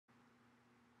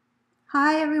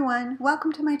Hi everyone,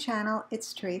 welcome to my channel.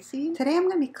 It's Tracy. Today I'm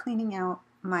going to be cleaning out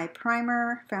my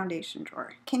primer foundation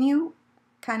drawer. Can you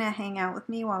kind of hang out with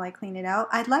me while I clean it out?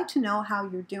 I'd like to know how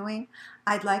you're doing.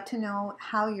 I'd like to know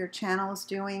how your channel is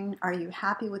doing. Are you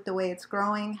happy with the way it's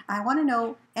growing? I want to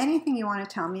know anything you want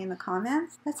to tell me in the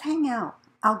comments. Let's hang out.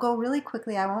 I'll go really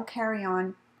quickly. I won't carry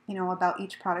on, about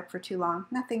each product for too long.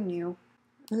 Nothing new.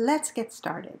 Let's get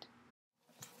started.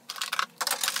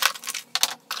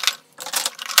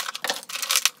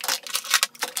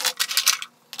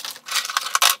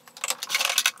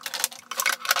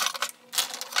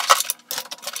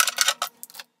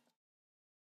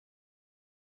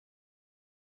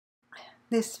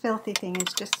 This filthy thing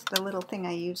is just the little thing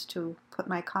I use to put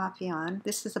my coffee on.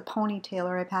 This is a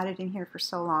ponytailer. I've had it in here for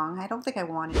so long. I don't think I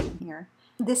want it in here.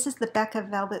 This is the Becca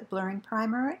Velvet Blurring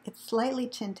Primer. It's slightly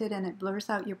tinted and it blurs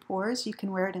out your pores. You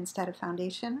can wear it instead of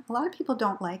foundation. A lot of people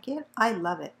don't like it. I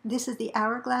love it. This is the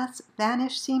Hourglass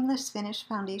Vanish Seamless Finish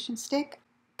Foundation Stick.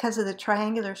 Because of the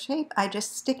triangular shape, I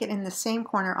just stick it in the same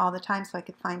corner all the time so I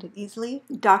could find it easily.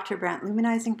 Dr. Brandt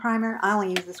Luminizing Primer. I only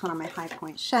use this one on my high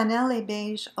point. Chanel Les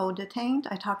Beige Eau de Teint.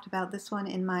 I talked about this one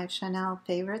in my Chanel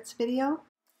favorites video.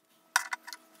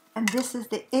 And this is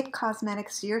the IT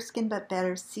Cosmetics Your Skin But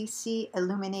Better CC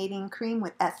Illuminating Cream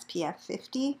with SPF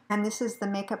 50. And this is the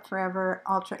Makeup Forever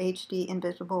Ultra HD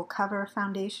Invisible Cover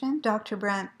Foundation. Dr.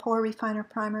 Brandt Pore Refiner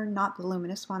Primer, not the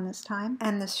luminous one this time.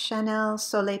 And the Chanel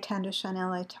Soleil Tendre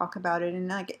Chanel, I talk about it in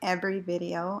like every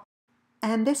video.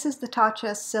 And this is the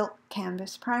Tatcha Silk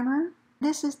Canvas Primer.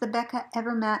 This is the Becca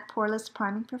Evermatte Poreless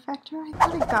Priming Perfector. I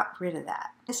thought I got rid of that.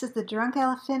 This is the Drunk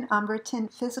Elephant Umber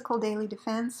Tint Physical Daily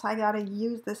Defense. I gotta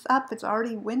use this up. It's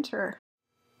already winter.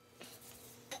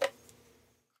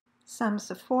 Some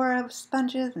Sephora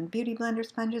sponges and Beauty Blender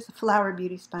sponges. A Flower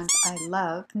Beauty sponge I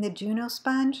love. And the Juno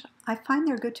sponge. I find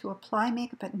they're good to apply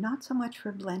makeup, but not so much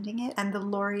for blending it. And the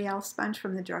L'Oreal sponge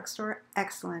from the drugstore,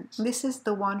 excellent. This is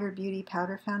the Wander Beauty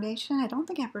Powder Foundation. I don't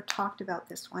think I ever talked about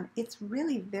this one. It's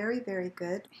really very, very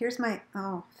good. Here's my,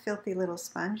 filthy little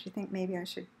sponge. You think maybe I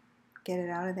should get it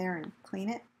out of there and clean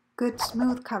it? Good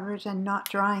smooth coverage and not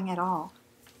drying at all.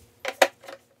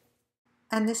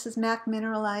 And this is MAC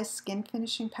Mineralized Skin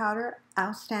Finishing Powder.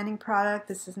 Outstanding product.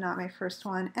 This is not my first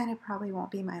one, and it probably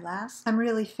won't be my last. I'm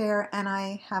really fair, and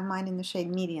I have mine in the shade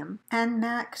medium. And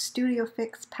MAC Studio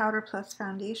Fix Powder Plus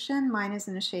Foundation. Mine is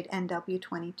in the shade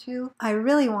NW22. I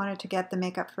really wanted to get the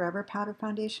Makeup Forever Powder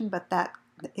Foundation, but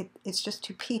it's just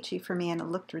too peachy for me, and it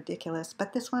looked ridiculous.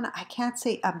 But this one, I can't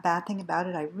say a bad thing about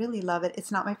it. I really love it.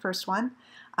 It's not my first one.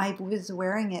 I was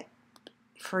wearing it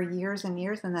for years and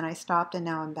years, and then I stopped, and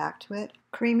now I'm back to it.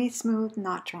 Creamy smooth,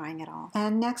 not drying at all.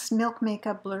 And next, Milk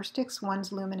Makeup Blur Sticks.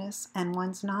 One's luminous and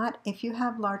one's not. If you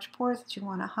have large pores that you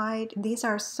want to hide, these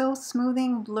are so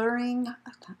smoothing, blurring,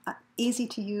 easy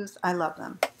to use. I love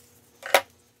them.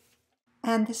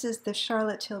 And this is the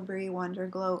Charlotte Tilbury Wonder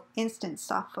Glow Instant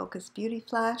Soft Focus Beauty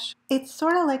Flash. It's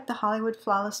sort of like the Hollywood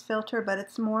Flawless Filter, but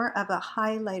it's more of a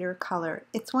highlighter color.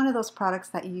 It's one of those products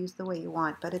that you use the way you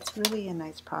want, but it's really a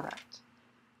nice product.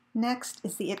 Next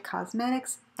is the IT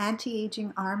Cosmetics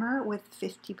Anti-Aging Armor with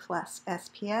 50 plus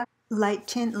SPF. Light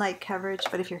tint, light coverage,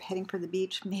 but if you're heading for the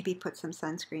beach, maybe put some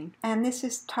sunscreen. And this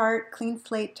is Tarte Clean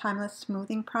Slate Timeless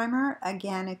Smoothing Primer.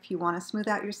 Again, if you want to smooth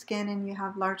out your skin and you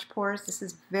have large pores, this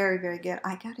is very, very good.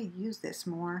 I gotta use this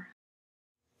more.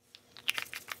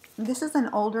 This is an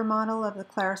older model of the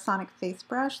Clarisonic face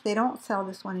brush. They don't sell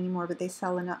this one anymore, but they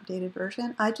sell an updated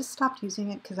version. I just stopped using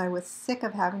it because I was sick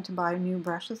of having to buy new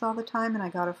brushes all the time, and I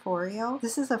got a Foreo.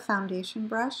 This is a foundation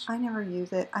brush. I never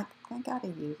use it. I gotta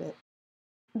use it.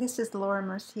 This is Laura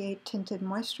Mercier Tinted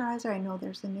Moisturizer. I know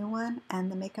there's a new one.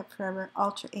 And the Makeup Forever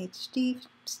Ultra HD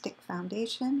Stick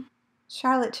Foundation.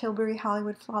 Charlotte Tilbury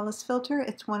Hollywood Flawless Filter.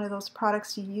 It's one of those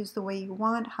products you use the way you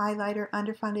want. Highlighter,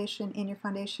 under foundation, in your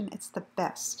foundation. It's the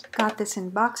best. Got this in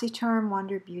BoxyCharm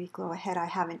Wonder Beauty Glow Ahead. I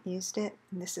haven't used it.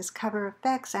 And this is Cover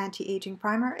FX Anti-Aging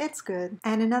Primer. It's good.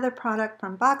 And another product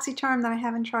from BoxyCharm that I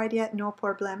haven't tried yet. No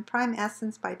Pore Blend Prime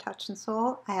Essence by Touch and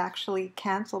Soul. I actually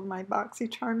canceled my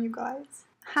BoxyCharm, you guys.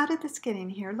 How did this get in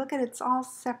here? Look at it, it's all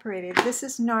separated. This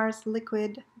is NARS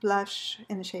Liquid Blush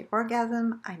in the shade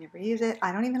Orgasm. I never use it.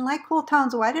 I don't even like cool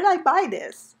tones. Why did I buy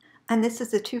this? And this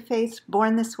is the Too Faced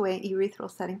Born This Way Urethral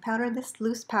Setting Powder. This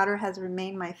loose powder has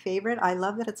remained my favorite. I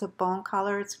love that it's a bone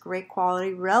color. It's great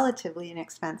quality, relatively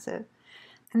inexpensive.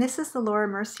 And this is the Laura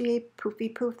Mercier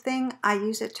Poofy Poof thing. I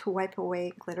use it to wipe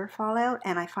away glitter fallout,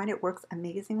 and I find it works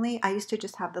amazingly. I used to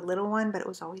just have the little one, but it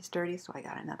was always dirty, so I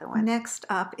got another one. Next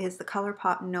up is the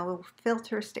ColourPop No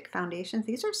Filter Stick Foundations.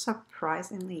 These are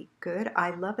surprisingly good. I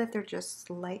love that they're just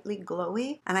slightly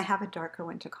glowy, and I have a darker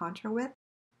one to contour with.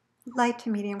 Light to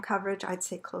medium coverage, I'd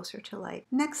say closer to light.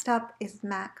 Next up is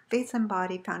MAC Face and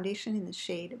Body Foundation in the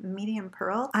shade Medium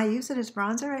Pearl. I use it as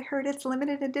bronzer. I heard it's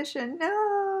limited edition.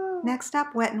 No! Next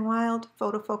up, Wet n Wild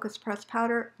Photo Focus Pressed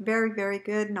Powder. Very, very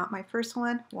good. Not my first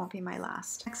one. Won't be my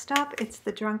last. Next up, it's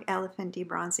the Drunk Elephant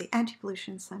Debronzing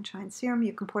Anti-Pollution Sunshine Serum.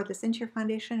 You can pour this into your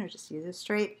foundation or just use it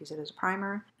straight. Use it as a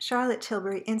primer. Charlotte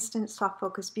Tilbury Instant Soft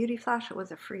Focus Beauty Flash. It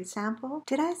was a free sample.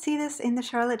 Did I see this in the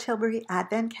Charlotte Tilbury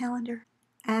Advent Calendar?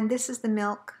 And this is the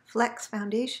Milk Flex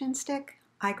Foundation Stick.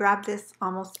 I grab this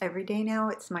almost every day now.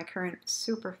 It's my current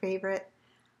super favorite.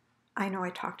 I know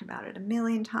I talked about it a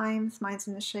million times. Mine's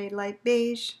in the shade Light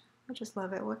Beige. I just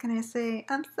love it. What can I say?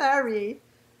 I'm sorry.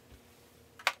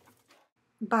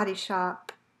 Body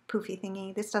Shop Poofy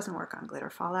Thingy. This doesn't work on glitter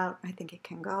fallout. I think it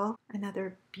can go.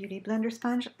 Another Beauty Blender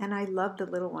Sponge. And I love the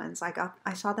little ones.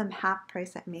 I saw them half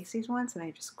price at Macy's once and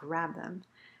I just grabbed them.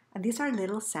 And these are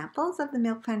little samples of the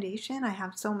Milk Foundation. I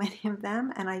have so many of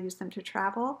them and I use them to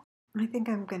travel. I think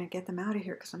I'm going to get them out of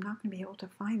here because I'm not going to be able to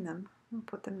find them. I'll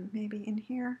put them maybe in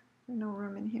here. There's no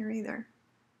room in here either.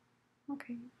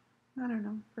 Okay, I don't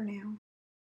know for now.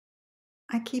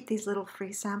 I keep these little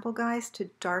free sample guys to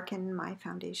darken my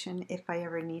foundation if I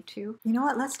ever need to. You know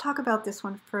what? Let's talk about this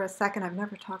one for a second. I've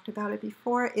never talked about it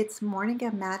before. It's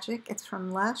Morninga Magic. It's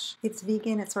from Lush. It's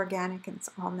vegan, it's organic, and it's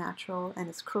all natural, and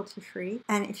it's cruelty-free.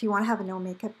 And if you want to have a no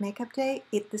makeup day,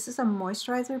 this is a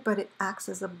moisturizer, but it acts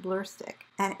as a blur stick.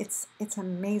 And it's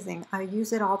amazing. I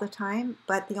use it all the time,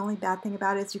 but the only bad thing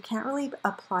about it is you can't really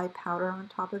apply powder on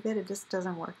top of it. It just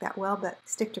doesn't work that well, but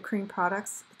stick to cream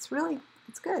products. It's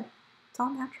good. It's all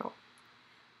natural.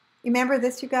 Remember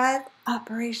this, you guys?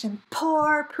 Operation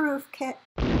Pore Proof Kit.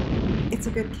 It's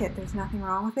a good kit. There's nothing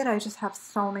wrong with it. I just have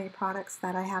so many products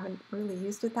that I haven't really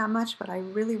used it that much, but I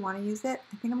really want to use it.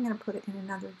 I think I'm going to put it in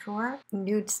another drawer.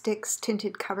 Nude Sticks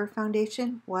Tinted Cover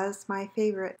Foundation was my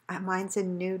favorite. Mine's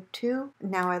in Nude too.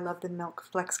 Now I love the Milk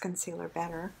Flex Concealer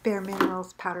better. Bare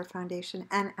Minerals Powder Foundation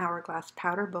and Hourglass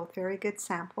Powder, both very good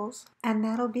samples. And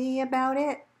that'll be about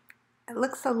it. It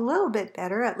looks a little bit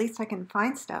better. At least I can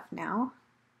find stuff now.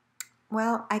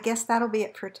 Well, I guess that'll be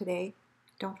it for today.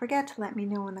 Don't forget to let me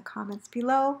know in the comments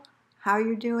below how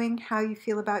you're doing, how you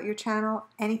feel about your channel,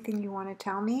 anything you want to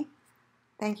tell me.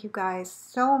 Thank you guys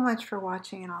so much for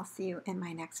watching, and I'll see you in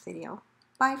my next video.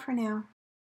 Bye for now.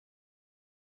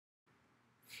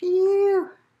 Phew!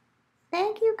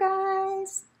 Thank you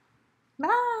guys.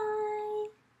 Bye!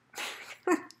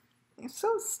 You're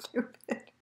so stupid.